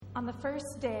On the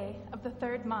first day of the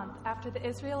 3rd month after the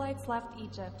Israelites left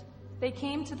Egypt, they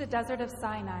came to the desert of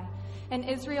Sinai, and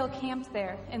Israel camped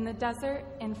there in the desert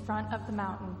in front of the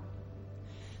mountain.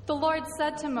 The Lord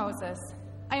said to Moses,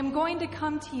 "I am going to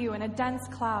come to you in a dense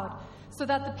cloud, so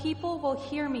that the people will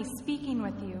hear me speaking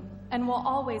with you and will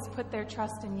always put their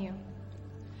trust in you."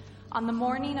 On the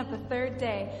morning of the 3rd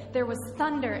day, there was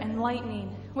thunder and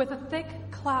lightning, with a thick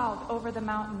cloud over the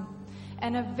mountain,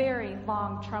 and a very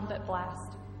long trumpet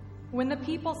blast. When the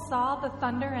people saw the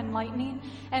thunder and lightning,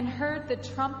 and heard the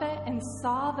trumpet, and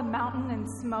saw the mountain in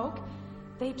smoke,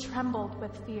 they trembled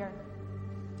with fear.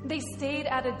 They stayed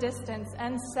at a distance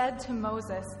and said to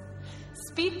Moses,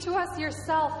 "Speak to us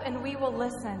yourself, and we will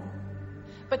listen.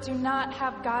 But do not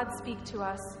have God speak to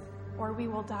us, or we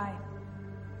will die."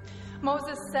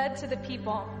 Moses said to the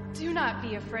people, "Do not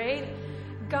be afraid.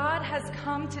 God has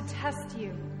come to test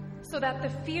you, so that the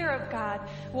fear of God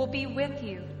will be with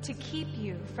you to keep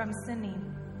you from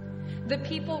sinning." The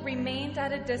people remained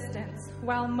at a distance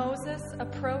while Moses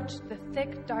approached the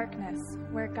thick darkness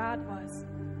where God was.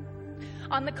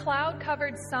 On the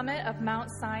cloud-covered summit of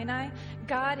Mount Sinai,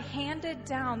 God handed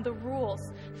down the rules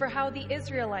for how the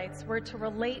Israelites were to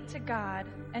relate to God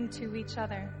and to each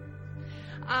other.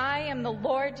 "I am the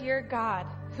Lord your God,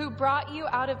 who brought you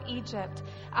out of Egypt,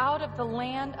 out of the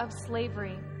land of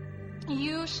slavery.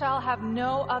 You shall have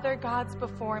no other gods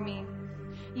before me.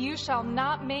 You shall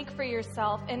not make for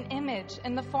yourself an image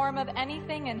in the form of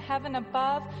anything in heaven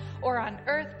above, or on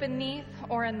earth beneath,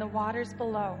 or in the waters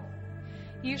below.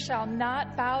 You shall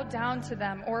not bow down to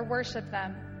them or worship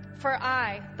them. For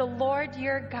I, the Lord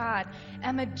your God,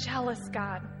 am a jealous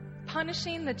God,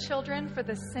 punishing the children for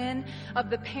the sin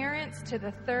of the parents to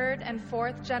the 3rd and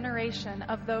 4th generation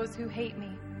of those who hate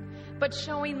me, but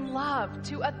showing love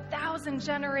to 1,000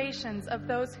 generations of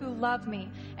those who love me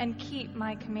and keep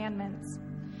my commandments.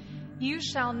 You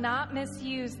shall not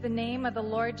misuse the name of the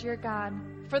Lord your God,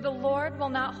 for the Lord will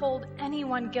not hold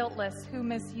anyone guiltless who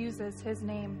misuses his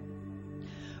name.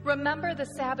 Remember the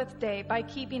Sabbath day by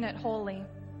keeping it holy.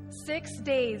 6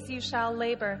 days you shall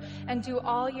labor and do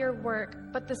all your work,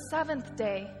 but the 7th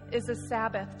day is a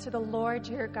Sabbath to the Lord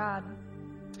your God.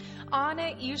 On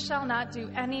it you shall not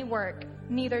do any work,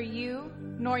 neither you,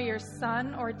 nor your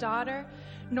son or daughter,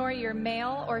 nor your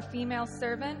male or female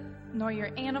servant, nor your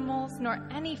animals, nor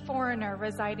any foreigner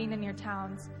residing in your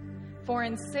towns. For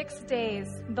in 6 days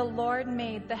the Lord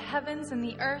made the heavens and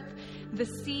the earth, the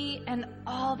sea, and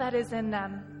all that is in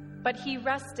them, but he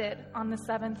rested on the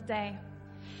 7th day.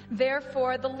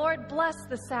 Therefore the Lord blessed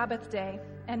the Sabbath day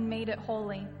and made it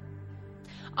holy.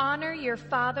 Honor your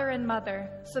father and mother,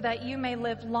 so that you may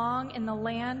live long in the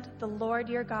land the Lord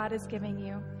your God is giving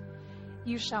you.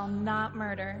 You shall not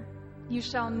murder. You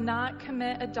shall not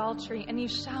commit adultery, and you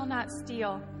shall not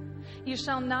steal. You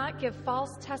shall not give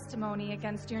false testimony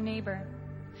against your neighbor.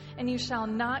 And you shall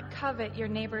not covet your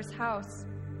neighbor's house.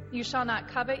 You shall not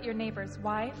covet your neighbor's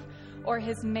wife, or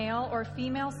his male or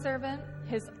female servant,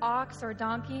 his ox or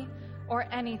donkey, or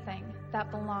anything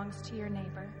that belongs to your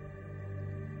neighbor.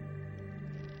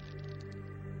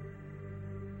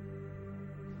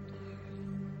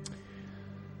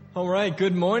 All right,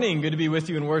 good morning. Good to be with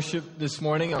you in worship this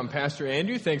morning. I'm Pastor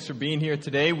Andrew. Thanks for being here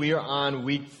today. We are on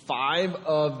week 5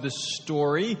 of the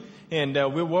story. And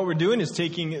what we're doing is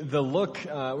taking a look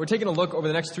over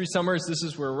the next 3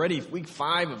 summers. We're already week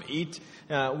 5 of 8.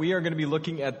 We are going to be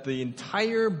looking at the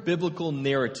entire biblical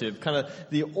narrative, kind of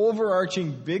the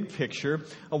overarching big picture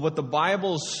of what the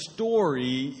Bible's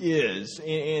story is.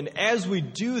 And as we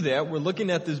do that, we're looking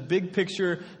at this big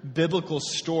picture biblical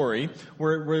story.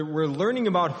 We're learning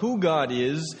about who God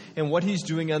is and what he's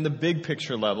doing on the big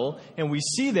picture level. And we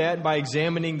see that by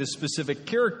examining the specific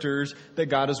characters that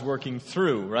God is working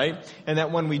through, right? And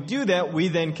that when we do that, we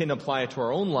then can apply it to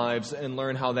our own lives and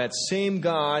learn how that same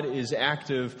God is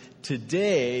active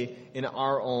today in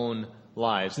our own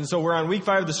lives. And so we're on week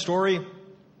 5 of the story.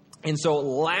 And so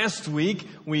last week,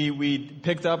 we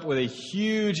picked up with a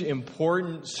huge,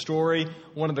 important story,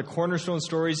 one of the cornerstone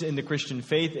stories in the Christian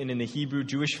faith and in the Hebrew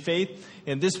Jewish faith.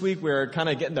 And this week, we're kind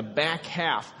of getting the back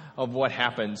half of what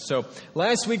happened. So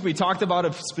last week, we talked about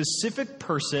a specific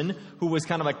person who was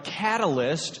kind of a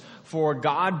catalyst for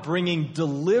God bringing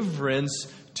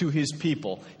deliverance to his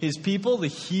people. His people, the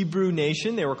Hebrew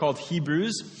nation, they were called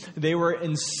Hebrews. They were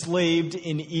enslaved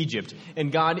in Egypt.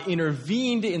 And God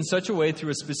intervened in such a way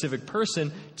through a specific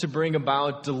person to bring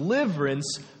about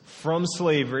deliverance from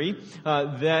slavery.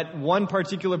 That one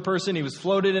particular person, he was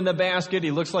floated in a basket.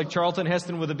 He looks like Charlton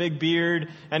Heston with a big beard.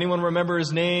 Anyone remember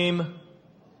his name?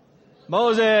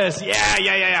 Moses.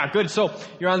 Yeah. Good. So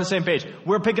you're on the same page.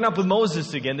 We're picking up with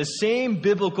Moses again. The same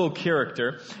biblical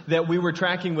character that we were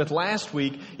tracking with last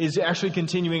week is actually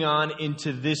continuing on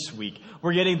into this week.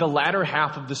 We're getting the latter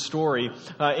half of the story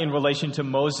in relation to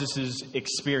Moses'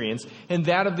 experience and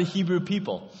that of the Hebrew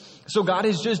people. So God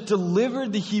has just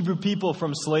delivered the Hebrew people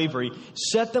from slavery,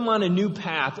 set them on a new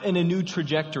path and a new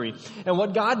trajectory. And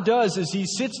what God does is he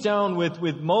sits down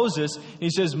with Moses and he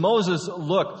says, Moses,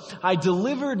 look, I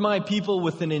delivered my people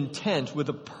with an intent, with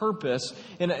a purpose,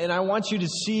 and I want you to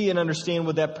see and understand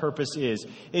what that purpose is.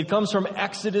 It comes from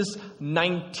Exodus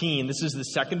 19. This is the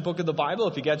second book of the Bible.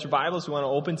 If you got your Bibles, you want to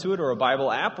open to it, or a Bible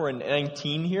app, we're in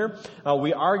 19 here.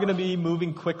 We are going to be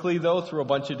moving quickly, though, through a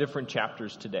bunch of different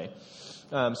chapters today.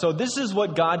 So this is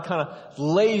what God kind of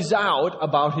lays out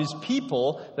about his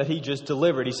people that he just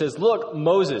delivered. He says, look,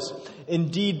 Moses,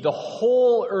 indeed the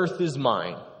whole earth is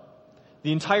mine.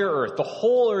 The entire earth, the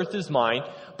whole earth is mine,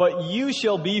 but you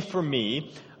shall be for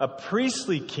me a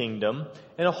priestly kingdom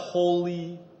and a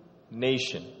holy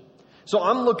nation. So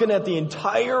I'm looking at the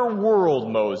entire world,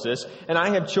 Moses, and I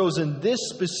have chosen this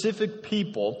specific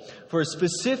people for a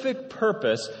specific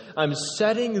purpose. I'm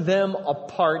setting them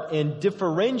apart and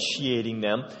differentiating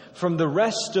them from the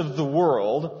rest of the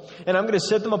world. And I'm going to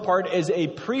set them apart as a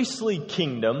priestly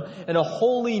kingdom and a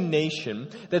holy nation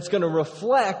that's going to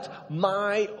reflect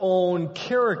my own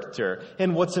character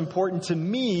and what's important to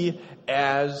me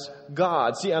as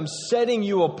God. See, I'm setting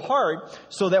you apart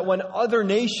so that when other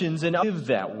nations and live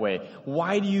that way,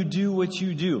 why do you do what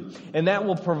you do? And that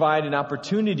will provide an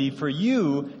opportunity for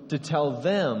you to tell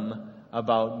them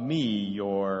about me,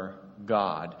 your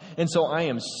God. And so I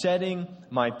am setting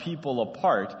my people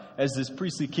apart as this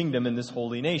priestly kingdom and this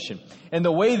holy nation. And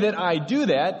the way that I do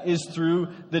that is through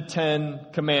the 10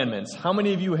 Commandments. How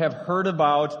many of you have heard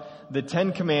about the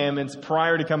 10 Commandments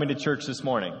prior to coming to church this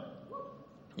morning?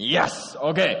 Yes.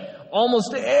 Okay.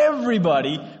 Almost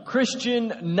everybody,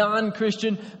 Christian,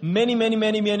 non-Christian,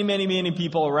 many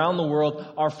people around the world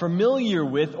are familiar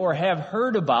with or have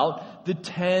heard about the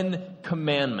 10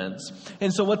 Commandments.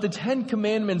 And so what the 10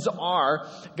 Commandments are,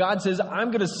 God says,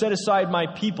 I'm going to set aside my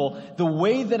people. The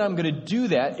way that I'm going to do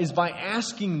that is by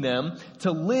asking them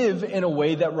to live in a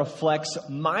way that reflects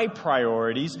my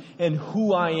priorities and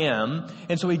who I am.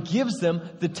 And so he gives them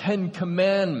the 10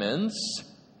 Commandments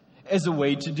as a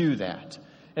way to do that.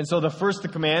 And so the first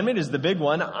commandment is the big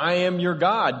one. I am your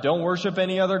God. Don't worship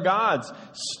any other gods.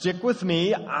 Stick with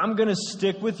me. I'm going to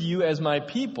stick with you as my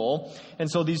people.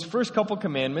 And so these first couple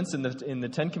commandments in the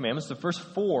 10 Commandments, the first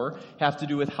 4 have to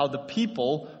do with how the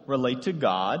people relate to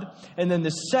God. And then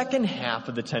the second half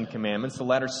of the 10 Commandments, the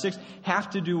latter 6, have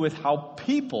to do with how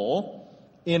people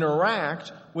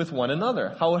interact with one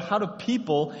another. How do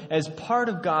people, as part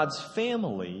of God's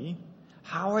family,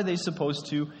 how are they supposed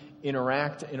to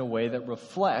interact in a way that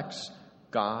reflects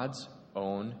God's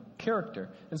own character?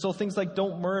 And so things like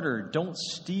don't murder, don't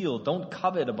steal, don't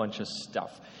covet a bunch of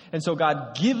stuff. And so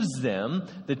God gives them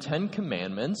the 10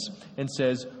 Commandments and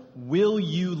says, will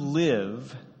you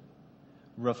live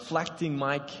reflecting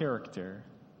my character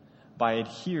by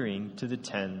adhering to the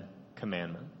 10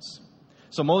 Commandments?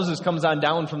 So Moses comes on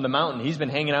down from the mountain. He's been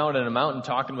hanging out on a mountain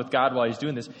talking with God while he's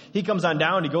doing this. He comes on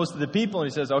down, he goes to the people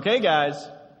and he says, okay guys,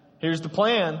 here's the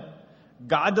plan.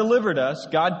 God delivered us.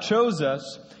 God chose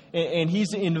us. And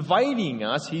he's inviting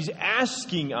us. He's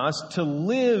asking us to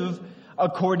live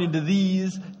according to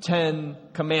these 10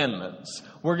 Commandments.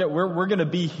 We're going to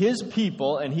be his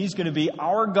people, and he's going to be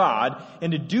our God.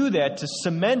 And to do that, to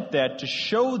cement that, to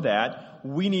show that,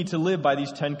 we need to live by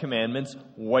these 10 Commandments.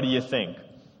 What do you think?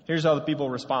 Here's how the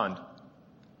people respond.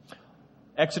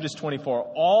 Exodus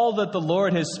 24. All that the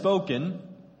Lord has spoken,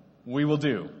 we will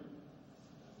do.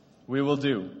 We will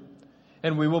do.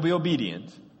 And we will be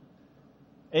obedient.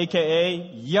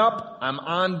 AKA, yup, I'm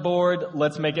on board.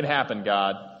 Let's make it happen,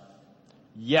 God.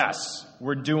 Yes,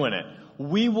 we're doing it.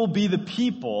 We will be the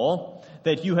people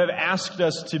that you have asked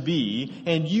us to be,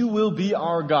 and you will be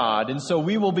our God. And so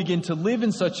we will begin to live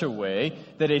in such a way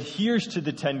that adheres to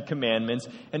the 10 Commandments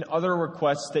and other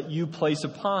requests that you place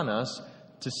upon us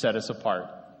to set us apart.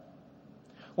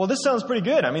 Well, this sounds pretty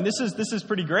good. I mean, this is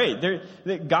pretty great.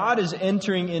 God is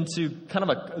entering into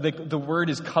kind of the word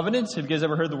is covenant. Have you guys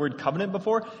ever heard the word covenant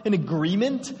before? An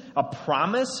agreement, a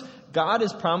promise. God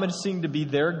is promising to be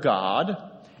their God.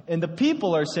 And the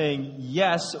people are saying,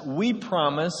 yes, we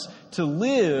promise to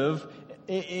live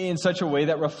in such a way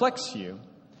that reflects you.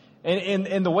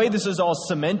 And the way this is all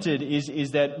cemented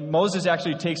is that Moses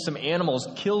actually takes some animals,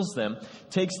 kills them,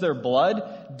 takes their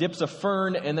blood, dips a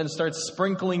fern, and then starts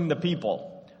sprinkling the people.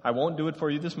 I won't do it for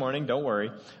you this morning, don't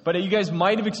worry. But you guys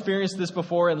might have experienced this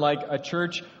before in like a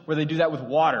church where they do that with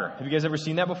water. Have you guys ever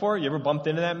seen that before? You ever bumped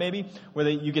into that maybe? Where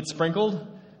you get sprinkled?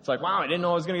 It's like, wow, I didn't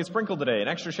know I was going to get sprinkled today. An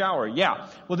extra shower. Yeah.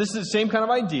 Well, this is the same kind of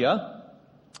idea.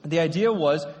 The idea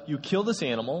was you kill this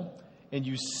animal and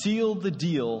you seal the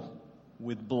deal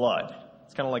with blood.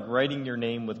 It's kind of like writing your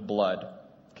name with blood.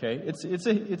 Okay? It's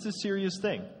a serious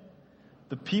thing.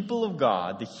 The people of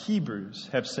God, the Hebrews,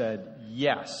 have said,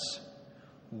 yes,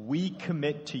 we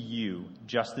commit to you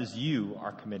just as you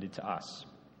are committed to us.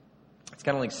 It's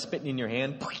kind of like spitting in your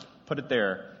hand, put it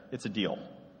there, it's a deal.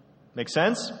 Make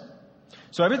sense?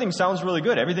 So everything sounds really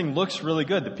good. Everything looks really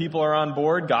good. The people are on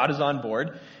board. God is on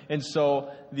board. And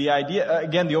so the idea,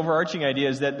 again, the overarching idea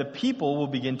is that the people will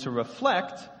begin to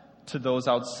reflect to those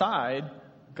outside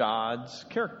God's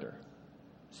character.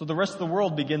 So the rest of the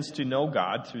world begins to know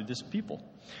God through this people.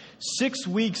 6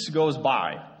 weeks goes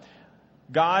by.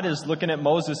 God is looking at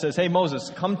Moses, says, hey,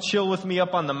 Moses, come chill with me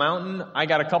up on the mountain. I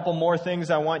got a couple more things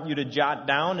I want you to jot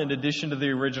down in addition to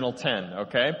the original 10,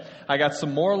 okay? I got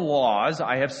some more laws.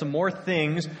 I have some more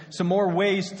things, some more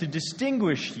ways to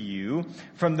distinguish you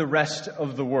from the rest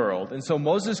of the world. And so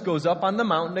Moses goes up on the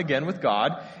mountain again with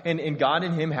God, and God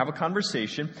and him have a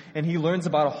conversation, and he learns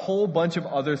about a whole bunch of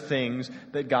other things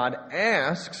that God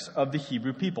asks of the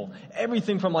Hebrew people.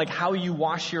 Everything from like how you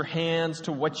wash your hands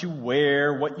to what you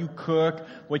wear, what you cook,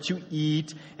 what you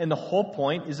eat, and the whole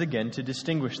point is again to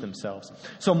distinguish themselves.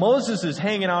 So Moses is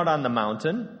hanging out on the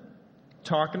mountain,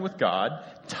 talking with God.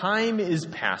 Time is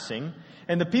passing,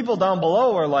 and the people down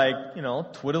below are like,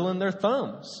 twiddling their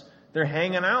thumbs. They're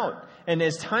hanging out. And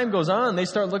as time goes on, they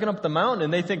start looking up the mountain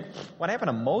and they think, what happened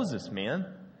to Moses, man?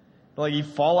 Like he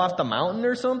fall off the mountain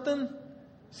or something?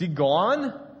 Is he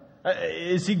gone?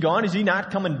 Is he gone? Is he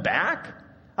not coming back?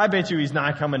 I bet you he's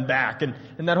not coming back. And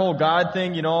that whole God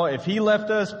thing, if he left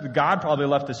us, God probably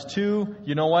left us too.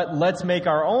 You know what? Let's make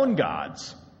our own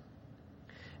gods.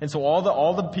 And so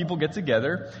all the people get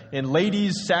together, and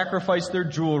ladies sacrifice their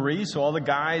jewelry. So all the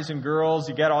guys and girls,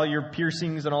 you got all your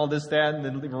piercings and all this, that,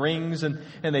 and the rings, and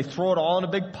they throw it all in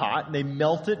a big pot, and they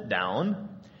melt it down,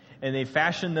 and they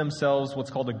fashion themselves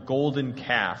what's called a golden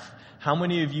calf. How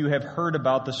many of you have heard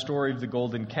about the story of the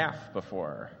golden calf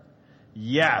before?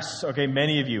 Yes. Okay,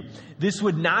 many of you. This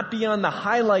would not be on the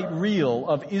highlight reel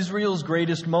of Israel's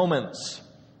greatest moments.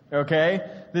 Okay?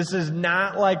 This is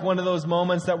not like one of those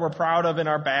moments that we're proud of in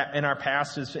our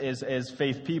past as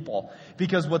faith people.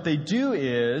 Because what they do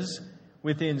is,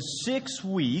 within 6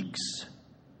 weeks,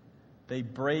 they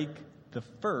break the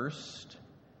first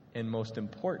and most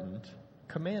important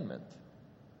commandment.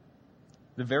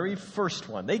 The very first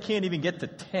one. They can't even get to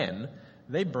 10.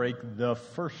 They break the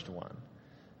first one.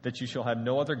 That you shall have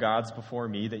no other gods before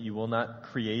me, that you will not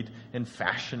create and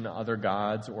fashion other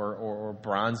gods or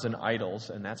bronze and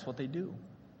idols. And that's what they do.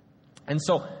 And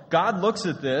so God looks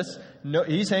at this.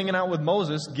 He's hanging out with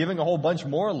Moses, giving a whole bunch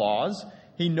more laws.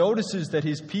 He notices that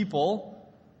his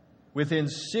people, within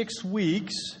 6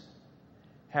 weeks,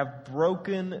 have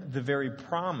broken the very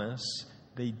promise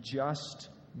they just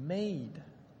made.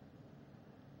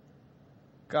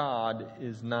 God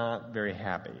is not very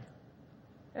happy.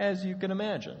 As you can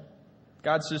imagine.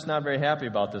 God's just not very happy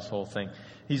about this whole thing.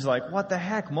 He's like, what the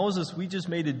heck, Moses, we just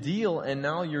made a deal, and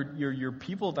now your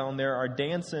people down there are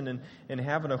dancing and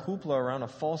having a hoopla around a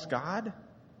false god?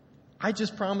 I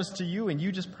just promised to you, and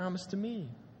you just promised to me.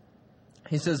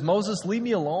 He says, Moses, leave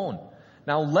me alone.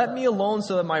 Now let me alone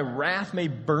so that my wrath may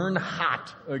burn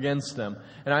hot against them,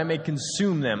 and I may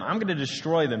consume them. I'm going to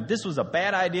destroy them. This was a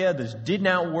bad idea. This did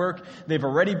not work. They've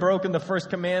already broken the first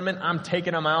commandment. I'm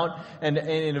taking them out. And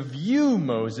of you,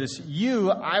 Moses,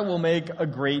 I will make a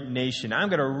great nation. I'm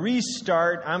going to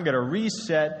restart. I'm going to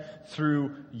reset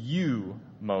through you,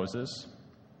 Moses.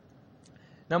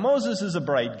 Now, Moses is a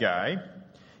bright guy.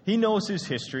 He knows his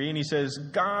history, and he says,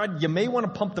 God, you may want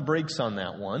to pump the brakes on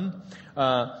that one.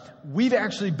 We've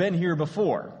actually been here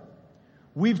before.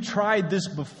 We've tried this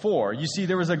before. You see,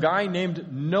 there was a guy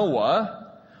named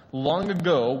Noah long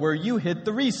ago where you hit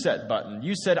the reset button.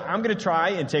 You said, I'm going to try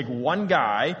and take one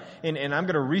guy, and I'm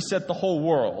going to reset the whole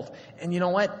world. And you know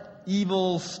what?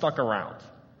 Evil stuck around.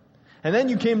 And then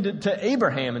you came to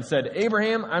Abraham and said,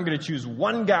 Abraham, I'm going to choose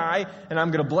one guy, and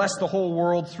I'm going to bless the whole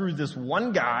world through this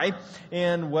one guy.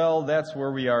 And, well, that's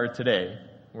where we are today.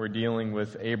 We're dealing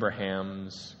with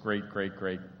Abraham's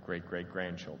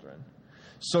great-great-great-great-great-grandchildren.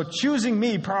 So choosing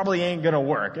me probably ain't going to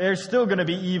work. There's still going to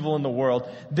be evil in the world.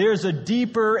 There's a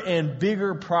deeper and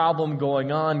bigger problem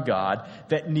going on, God,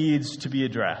 that needs to be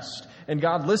addressed. And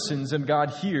God listens, and God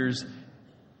hears,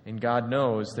 and God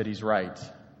knows that He's right.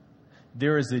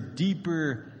 There is a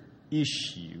deeper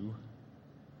issue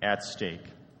at stake.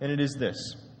 and it is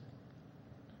this.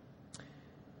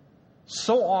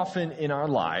 So often in our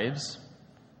lives,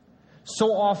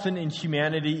 so often in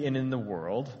humanity and in the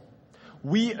world,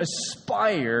 we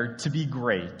aspire to be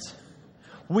great.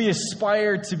 We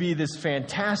aspire to be this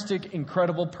fantastic,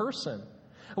 incredible person.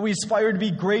 We aspire to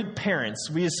be great parents.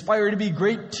 We aspire to be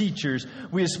great teachers.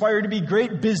 We aspire to be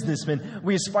great businessmen.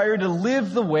 We aspire to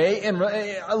live the way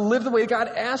God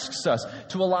asks us,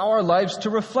 to allow our lives to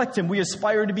reflect Him. We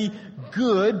aspire to be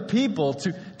good people,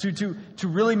 to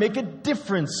really make a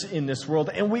difference in this world.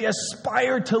 And we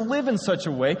aspire to live in such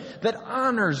a way that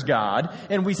honors God.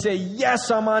 And we say, yes,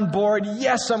 I'm on board.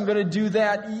 Yes, I'm going to do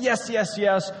that. Yes, yes,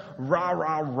 yes. Rah,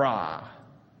 rah, rah.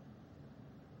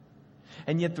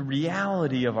 And yet the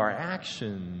reality of our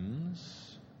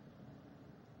actions,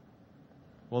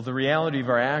 the reality of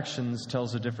our actions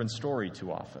tells a different story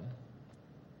too often.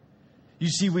 You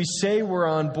see, we say we're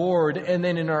on board, and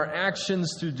then in our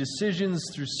actions, through decisions,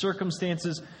 through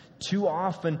circumstances, too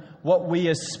often what we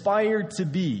aspire to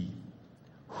be,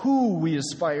 who we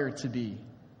aspire to be,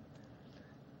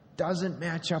 doesn't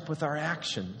match up with our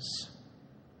actions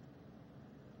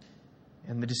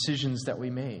and the decisions that we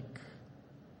make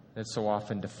that so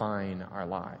often define our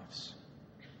lives.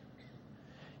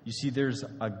 You see, there's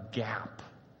a gap.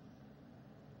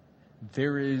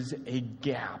 There is a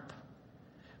gap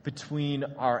between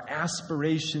our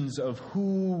aspirations of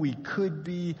who we could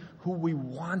be, who we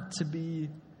want to be,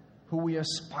 who we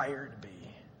aspire to be,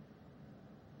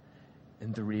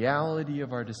 and the reality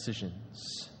of our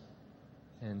decisions,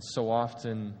 and so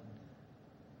often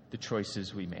the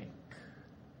choices we make.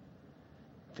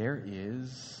 There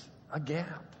is a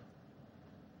gap.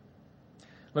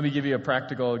 Let me give you a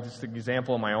practical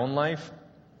example of my own life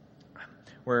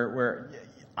where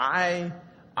I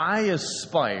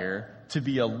aspire to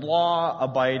be a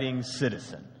law-abiding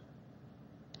citizen.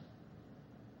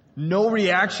 No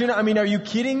reaction? I mean, are you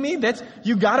kidding me?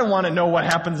 You got to want to know what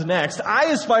happens next. I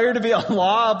aspire to be a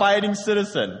law-abiding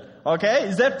citizen. Okay?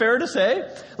 Is that fair to say?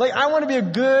 I want to be a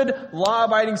good,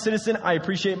 law-abiding citizen. I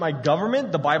appreciate my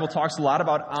government. The Bible talks a lot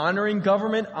about honoring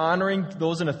government, honoring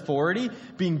those in authority,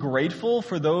 being grateful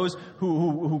for those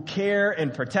who care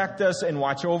and protect us and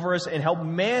watch over us and help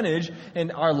manage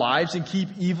in our lives and keep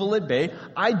evil at bay.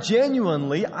 I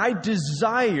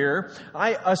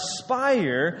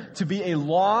aspire to be a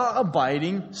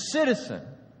law-abiding citizen.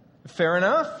 Fair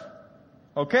enough?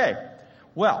 Okay.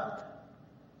 Well,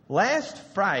 last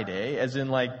Friday, as in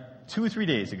 2 or 3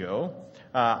 days ago,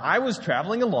 I was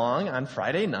traveling along on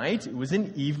Friday night. It was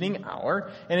an evening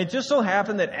hour, and it just so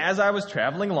happened that as I was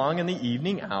traveling along in the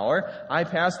evening hour, I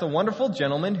passed a wonderful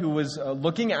gentleman who was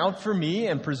looking out for me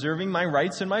and preserving my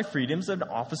rights and my freedoms as an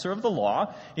officer of the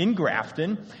law in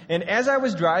Grafton. And as I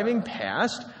was driving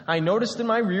past, I noticed in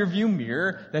my rearview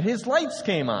mirror that his lights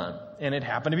came on, and it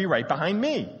happened to be right behind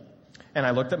me. And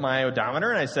I looked at my odometer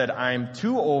and I said, I'm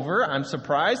 2 over. I'm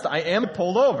surprised. I am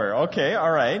pulled over. Okay,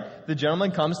 all right. The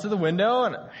gentleman comes to the window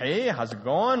and, hey, how's it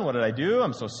going? What did I do?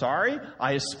 I'm so sorry.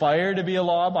 I aspire to be a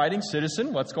law-abiding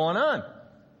citizen. What's going on?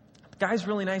 The guy's a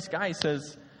really nice guy. He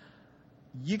says,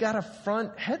 you got a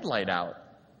front headlight out.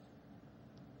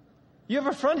 You have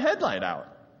a front headlight out.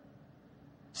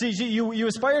 See, you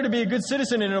aspire to be a good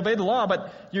citizen and obey the law,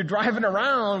 but you're driving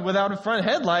around without a front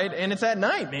headlight and it's at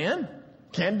night, man.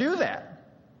 Can't do that.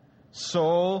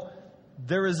 So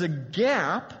there is a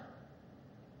gap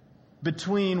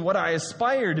between what I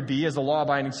aspire to be as a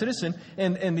law-abiding citizen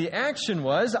and the action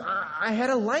was I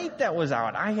had a light that was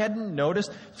out. I hadn't noticed.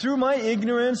 Through my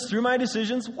ignorance, through my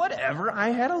decisions, whatever, I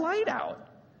had a light out.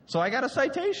 So I got a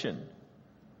citation.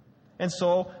 And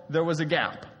so there was a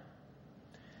gap.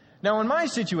 Now in my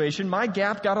situation, my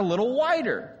gap got a little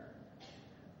wider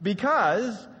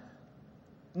because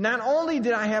not only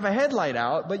did I have a headlight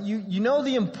out, but you know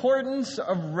the importance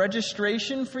of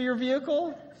registration for your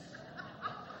vehicle?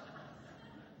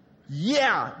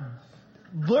 Yeah.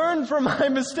 Learn from my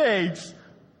mistakes,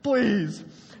 please.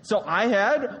 So I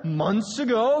had months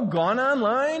ago gone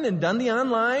online and done the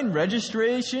online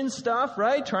registration stuff,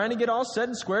 right? Trying to get all set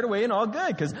and squared away and all good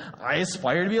because I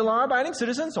aspire to be a law-abiding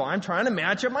citizen, so I'm trying to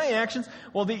match up my actions.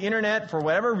 Well, the internet, for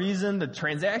whatever reason, the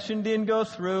transaction didn't go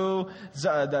through,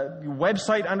 the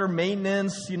website under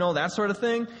maintenance, that sort of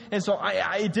thing. And so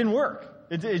it didn't work.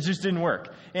 It just didn't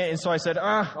work. And so I said,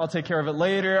 I'll take care of it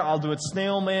later. I'll do it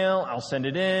snail mail. I'll send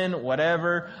it in,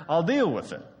 whatever. I'll deal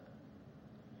with it.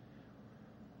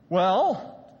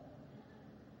 Well,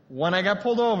 when I got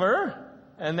pulled over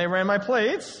and they ran my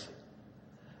plates,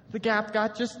 the gap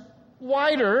got just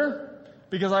wider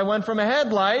because I went from a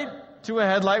headlight to a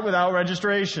headlight without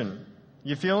registration.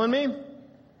 You feeling me?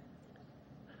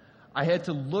 I had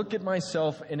to look at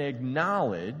myself and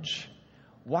acknowledge,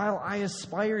 while I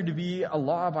aspire to be a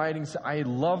law-abiding, I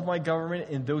love my government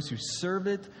and those who serve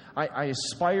it. I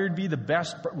aspire to be the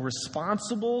best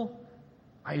responsible.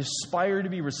 I aspire to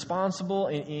be responsible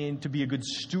and to be a good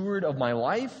steward of my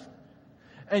life.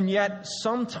 And yet,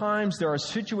 sometimes there are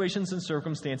situations and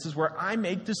circumstances where I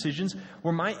make decisions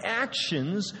where my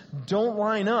actions don't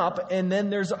line up, and then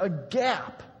there's a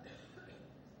gap.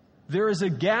 There is a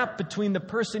gap between the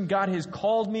person God has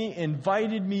called me,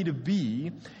 invited me to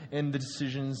be, and the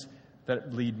decisions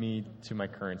that lead me to my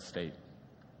current state.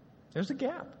 There's a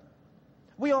gap.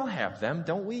 We all have them,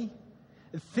 don't we?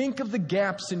 Think of the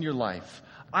gaps in your life.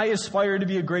 I aspire to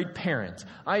be a great parent.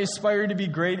 I aspire to be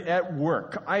great at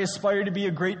work. I aspire to be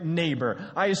a great neighbor.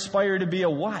 I aspire to be a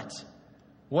what?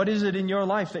 What is it in your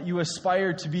life that you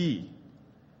aspire to be?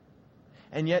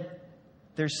 And yet,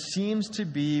 there seems to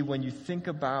be, when you think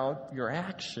about your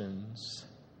actions,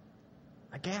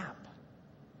 a gap.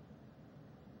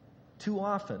 Too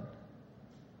often,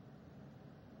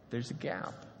 there's a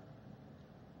gap.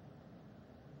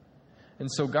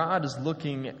 And so God is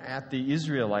looking at the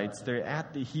Israelites, they're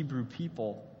at the Hebrew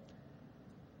people,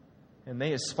 and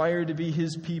they aspire to be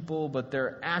His people, but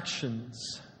their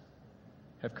actions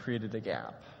have created a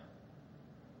gap.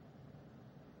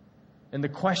 And the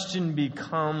question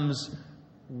becomes,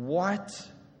 what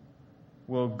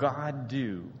will God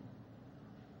do?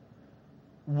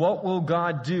 What will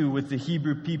God do with the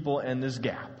Hebrew people and this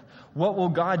gap? What will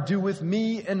God do with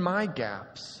me and my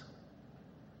gaps?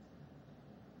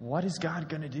 What is God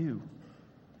going to do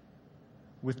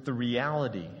with the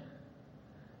reality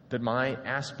that my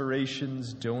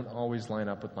aspirations don't always line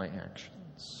up with my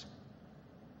actions?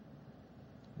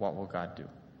 What will God do?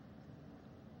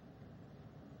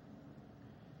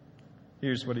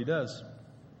 Here's what He does.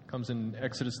 It comes in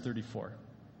Exodus 34.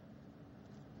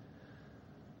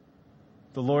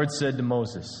 The Lord said to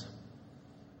Moses,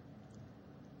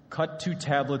 "Cut 2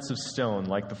 tablets of stone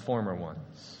like the former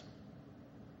ones.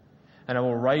 And I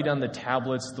will write on the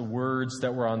tablets the words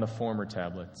that were on the former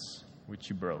tablets, which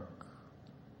you broke."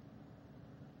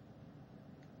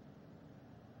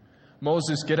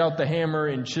 Moses, get out the hammer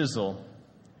and chisel,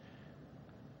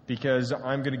 because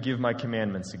I'm going to give my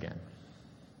commandments again.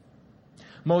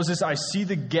 Moses, I see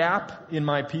the gap in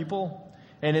my people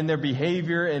and in their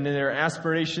behavior and in their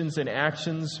aspirations and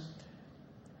actions.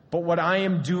 But what I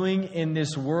am doing in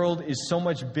this world is so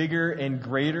much bigger and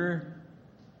greater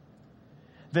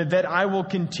that I will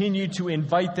continue to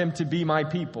invite them to be my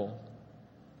people.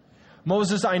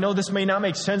 Moses, I know this may not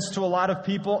make sense to a lot of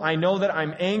people. I know that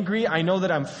I'm angry. I know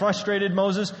that I'm frustrated,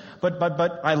 Moses, but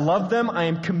I love them. I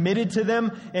am committed to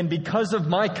them. And because of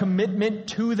my commitment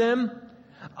to them,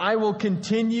 I will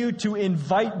continue to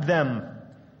invite them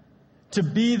to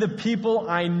be the people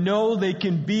I know they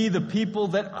can be, the people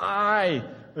that I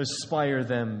aspire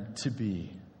them to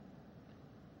be.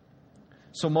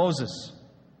 So Moses,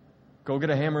 go get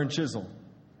a hammer and chisel.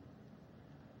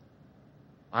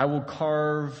 I will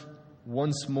carve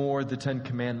once more the 10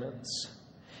 Commandments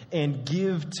and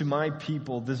give to my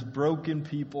people, this broken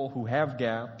people who have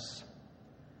gaps,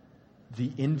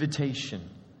 the invitation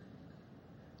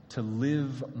to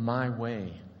live my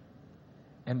way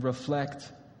and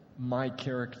reflect my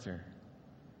character.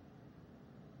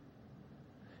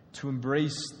 To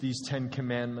embrace these 10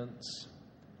 Commandments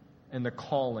and the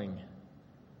calling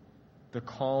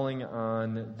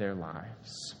on their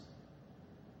lives.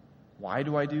 Why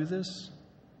do I do this?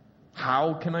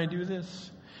 How can I do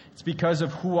this? It's because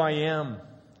of who I am.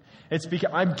 It's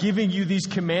because I'm giving you these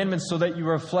commandments so that you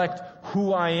reflect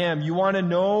who I am. You want to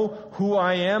know who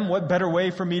I am? What better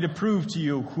way for me to prove to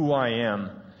you who I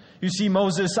am? You see,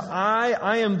 Moses,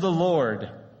 I am the Lord,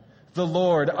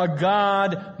 a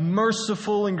God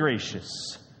merciful and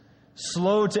gracious,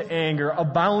 slow to anger,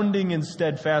 abounding in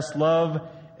steadfast love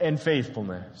and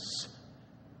faithfulness,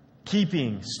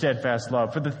 keeping steadfast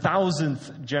love for the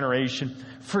 1,000th generation,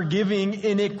 forgiving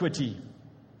iniquity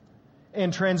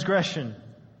and transgression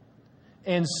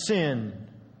and sin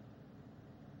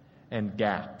and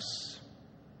gaps.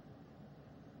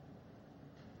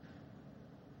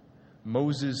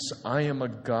 Moses, I am a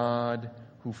God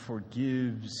who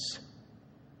forgives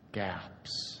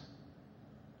gaps.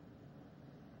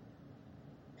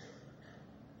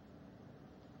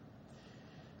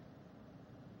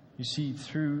 You see,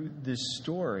 through this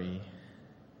story,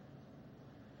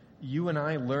 you and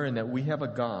I learn that we have a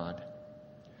God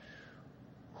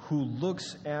who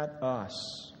looks at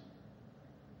us,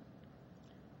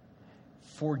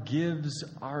 forgives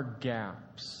our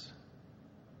gaps,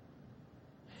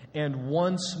 and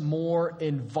once more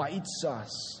invites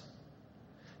us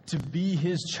to be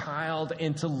His child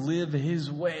and to live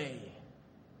His way.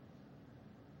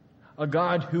 A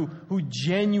God who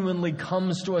genuinely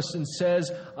comes to us and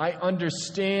says, I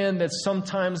understand that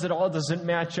sometimes it all doesn't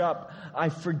match up. I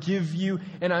forgive you,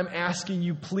 and I'm asking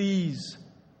you, please,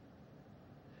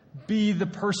 be the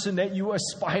person that you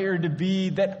aspire to be,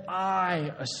 that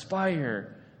I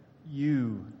aspire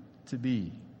you to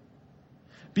be.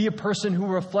 Be a person who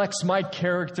reflects my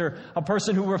character, a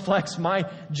person who reflects my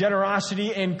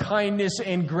generosity and kindness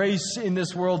and grace in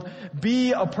this world.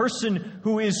 Be a person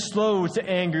who is slow to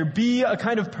anger. Be a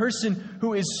kind of person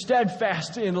who is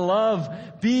steadfast in love.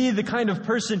 Be the kind of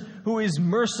person who is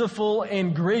merciful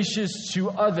and gracious to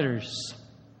others.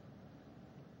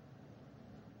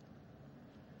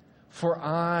 For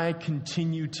I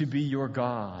continue to be your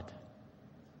God.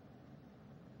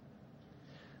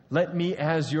 Let me,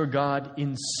 as your God,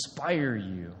 inspire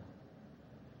you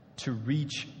to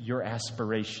reach your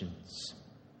aspirations,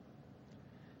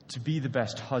 to be the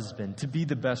best husband, to be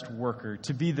the best worker,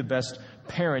 to be the best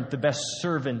parent, the best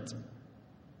servant,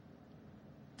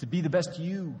 to be the best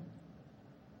you.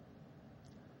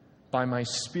 By my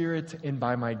Spirit and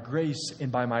by my grace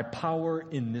and by my power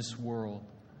in this world.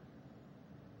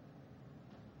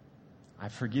 I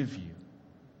forgive you.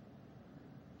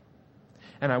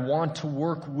 And I want to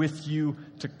work with you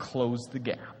to close the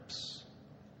gaps.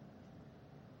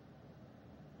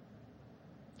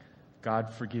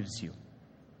 God forgives you.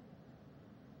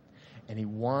 And He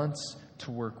wants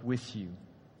to work with you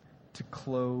to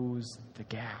close the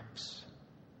gaps.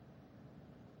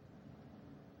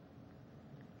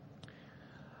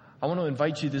 I want to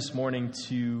invite you this morning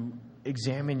to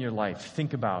examine your life,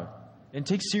 think about, and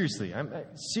take seriously,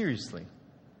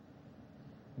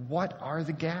 what are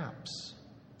the gaps?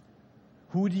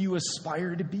 Who do you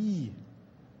aspire to be?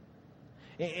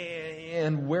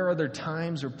 And where are there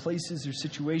times or places or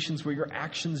situations where your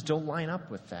actions don't line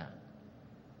up with that?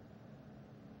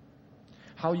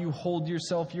 How you hold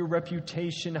yourself, your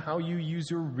reputation, how you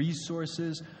use your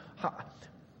resources.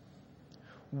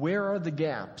 Where are the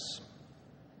gaps?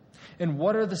 And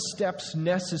what are the steps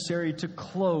necessary to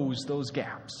close those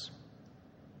gaps?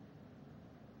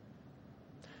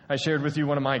 I shared with you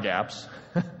one of my gaps.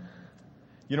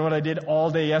 You know what I did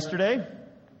all day yesterday?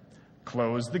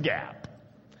 Close the gap.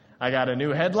 I got a new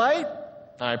headlight.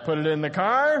 I put it in the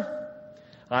car.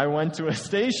 I went to a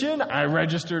station. I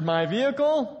registered my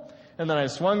vehicle. And then I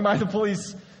swung by the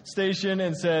police station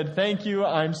and said, thank you,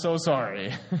 I'm so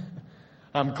sorry.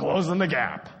 I'm closing the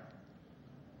gap.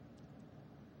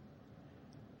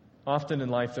 Often in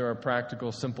life, there are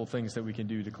practical, simple things that we can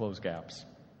do to close gaps.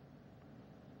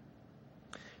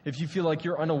 If you feel like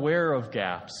you're unaware of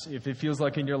gaps, if it feels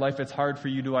like in your life it's hard for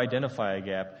you to identify a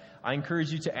gap, I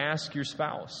encourage you to ask your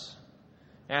spouse.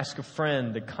 Ask a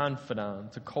friend, a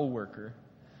confidant, a coworker.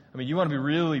 I mean, you want to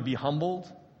really be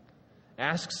humbled?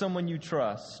 Ask someone you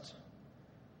trust.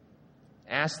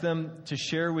 Ask them to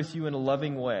share with you in a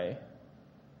loving way.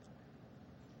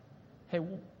 Hey,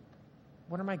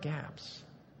 what are my gaps?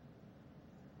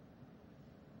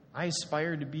 I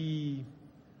aspire to be,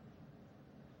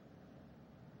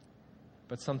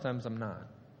 but sometimes I'm not.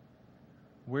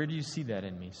 Where do you see that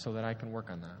in me so that I can work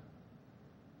on that?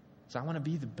 So I want to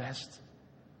be the best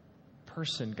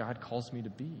person God calls me to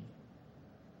be.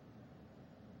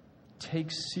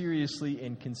 Take seriously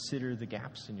and consider the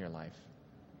gaps in your life.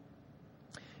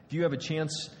 If you have a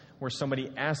chance where somebody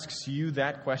asks you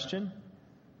that question,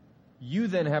 you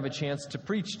then have a chance to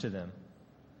preach to them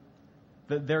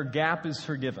that their gap is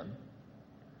forgiven.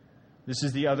 This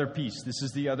is the other piece. This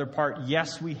is the other part.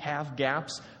 Yes, we have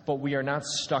gaps, but we are not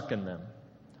stuck in them.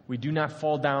 We do not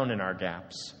fall down in our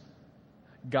gaps.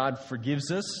 God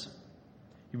forgives us,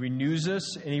 He renews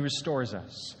us, and He restores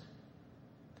us.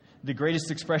 The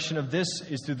greatest expression of this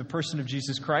is through the person of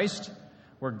Jesus Christ,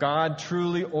 where God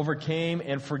truly overcame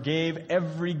and forgave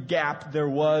every gap there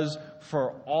was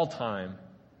for all time.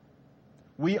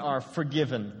 We are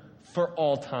forgiven for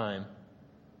all time.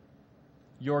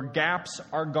 Your gaps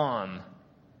are gone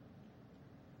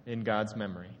in God's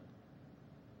memory.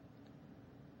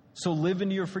 So live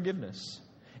into your forgiveness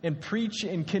and preach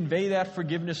and convey that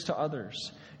forgiveness to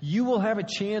others. You will have a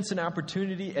chance and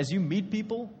opportunity as you meet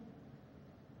people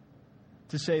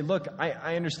to say, look,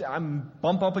 I understand, I'm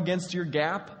bumped up against your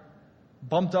gap,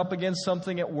 bumped up against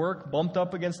something at work, bumped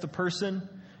up against a person.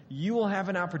 You will have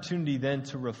an opportunity then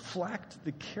to reflect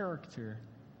the character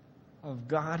of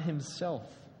God Himself.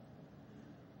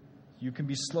 You can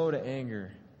be slow to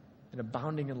anger and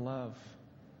abounding in love.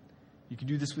 You can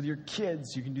do this with your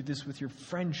kids. You can do this with your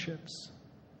friendships.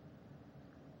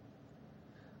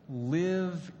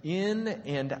 Live in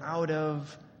and out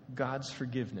of God's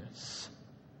forgiveness.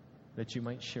 that you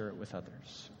might share it with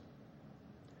others.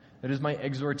 That is my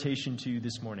exhortation to you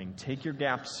this morning. Take your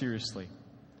gaps seriously,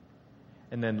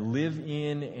 and then live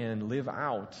in and live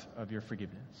out of your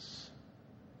forgiveness.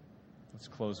 Let's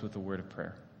close with a word of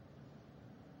prayer.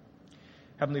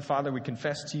 Heavenly Father, we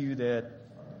confess to you that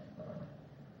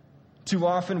too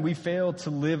often we fail to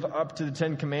live up to the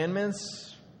Ten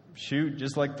Commandments. Shoot,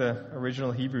 just like the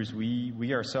original Hebrews,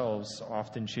 we ourselves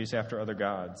often chase after other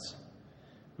gods.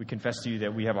 We confess to you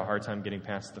that we have a hard time getting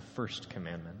past the first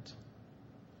commandment.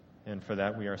 And for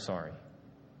that, we are sorry.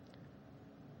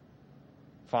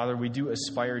 Father, we do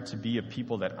aspire to be a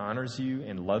people that honors you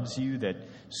and loves you, that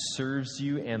serves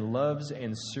you and loves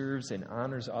and serves and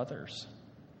honors others.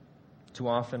 Too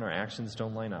often, our actions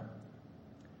don't line up.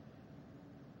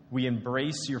 We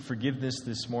embrace your forgiveness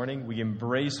this morning. We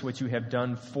embrace what you have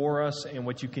done for us and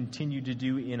what you continue to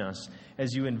do in us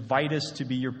as you invite us to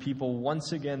be your people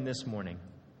once again this morning.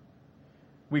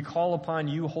 We call upon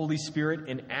you, Holy Spirit,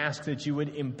 and ask that you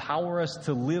would empower us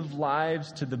to live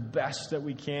lives to the best that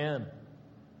we can,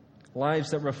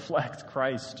 lives that reflect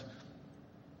Christ.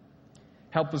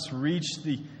 Help us reach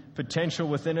the potential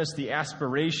within us, the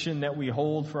aspiration that we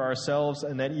hold for ourselves,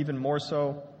 and that even more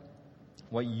so,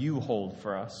 what you hold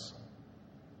for us.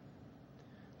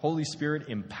 Holy Spirit,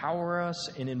 empower us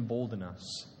and embolden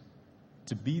us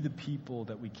to be the people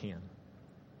that we can.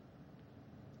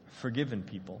 Forgiven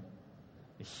people,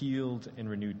 a healed and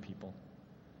renewed people,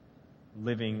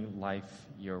 living life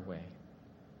your way.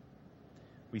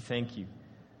 We thank you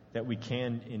that we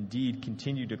can indeed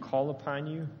continue to call upon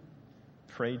you,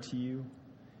 pray to you,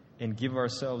 and give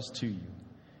ourselves to you.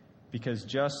 Because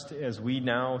just as we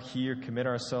now here commit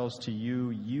ourselves to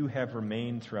you, you have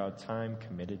remained throughout time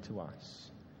committed to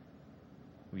us.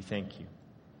 We thank you.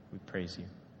 We praise you.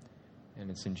 And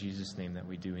it's in Jesus' name that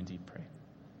we do indeed pray.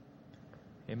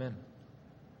 Amen.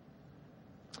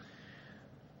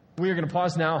 We are going to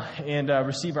pause now and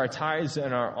receive our tithes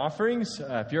and our offerings.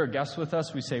 If you're a guest with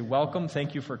us, we say welcome.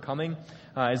 Thank you for coming.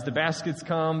 As the baskets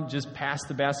come, just pass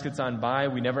the baskets on by.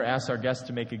 We never ask our guests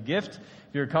to make a gift.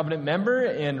 If you're a covenant member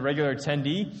and regular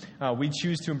attendee, we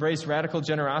choose to embrace radical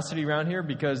generosity around here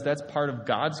because that's part of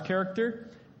God's character.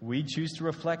 We choose to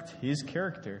reflect his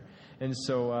character. And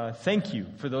so thank you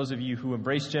for those of you who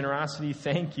embrace generosity.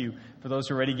 Thank you for those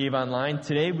who already gave online.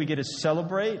 Today we get to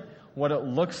celebrate what it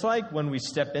looks like when we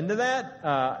step into that.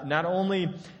 Not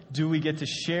only do we get to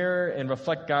share and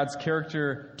reflect God's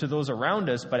character to those around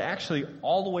us, but actually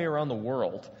all the way around the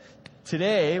world.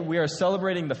 Today, we are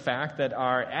celebrating the fact that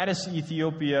our Addis,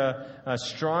 Ethiopia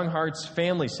Strong Hearts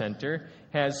Family Center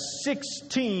has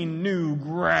 16 new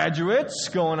graduates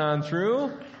going on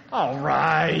through. All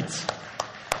right.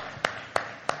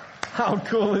 How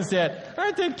cool is that?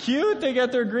 Aren't they cute? They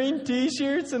got their green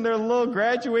t-shirts and their little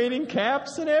graduating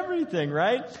caps and everything,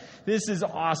 right? This is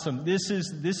awesome. This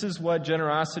is what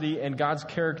generosity and God's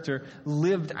character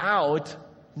lived out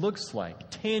looks like,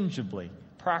 tangibly,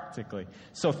 practically.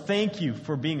 So thank you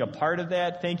for being a part of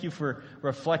that. Thank you for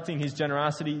reflecting his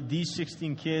generosity. These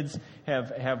 16 kids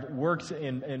have worked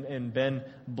and been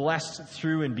blessed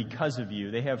through and because of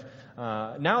you. They have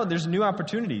now there's new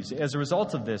opportunities as a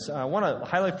result of this. I want to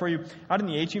highlight for you, out in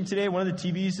the atrium today, one of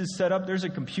the TVs is set up. There's a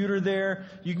computer there.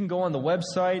 You can go on the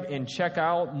website and check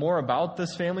out more about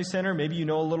this family center. Maybe you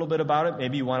know a little bit about it.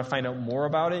 Maybe you want to find out more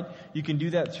about it. You can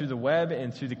do that through the web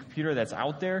and through the computer that's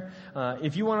out there.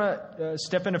 If you want to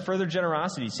step into further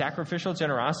generosity, sacrificial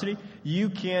generosity, you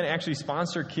can actually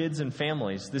sponsor kids and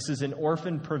families. This is an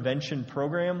orphan prevention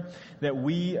program that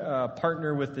we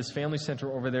partner with this family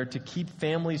center over there to keep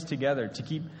families together, to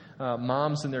keep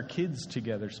moms and their kids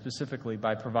together, specifically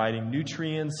by providing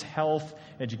nutrients, health,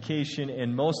 education,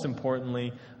 and most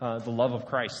importantly, the love of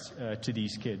Christ to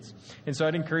these kids. And so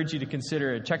I'd encourage you to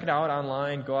consider it. Check it out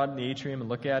online. Go out in the atrium and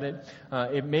look at it.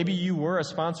 If maybe you were a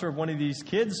sponsor of one of these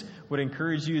kids, would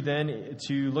encourage you then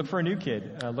to look for a new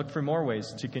kid. Look for more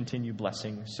ways to continue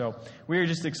blessing. So we are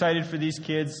just excited for these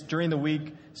kids. During the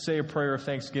week, say a prayer of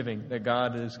thanksgiving that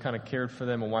God has kind of cared for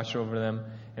them and watched over them.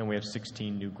 And we have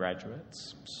 16 new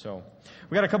graduates. So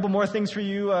we got a couple more things for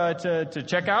you to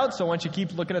check out. So why don't you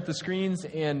keep looking at the screens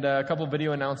and a couple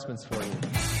video announcements for you.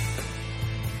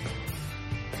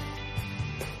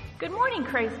 Good morning,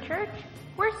 Christ Church.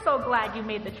 We're so glad you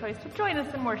made the choice to join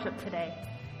us in worship today.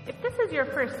 If this is your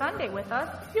first Sunday with us,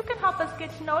 you can help us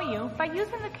get to know you by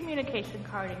using the communication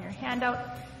card in your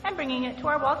handout and bringing it to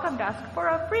our welcome desk for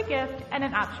a free gift and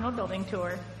an optional building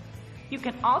tour. You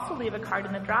can also leave a card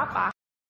in the drop box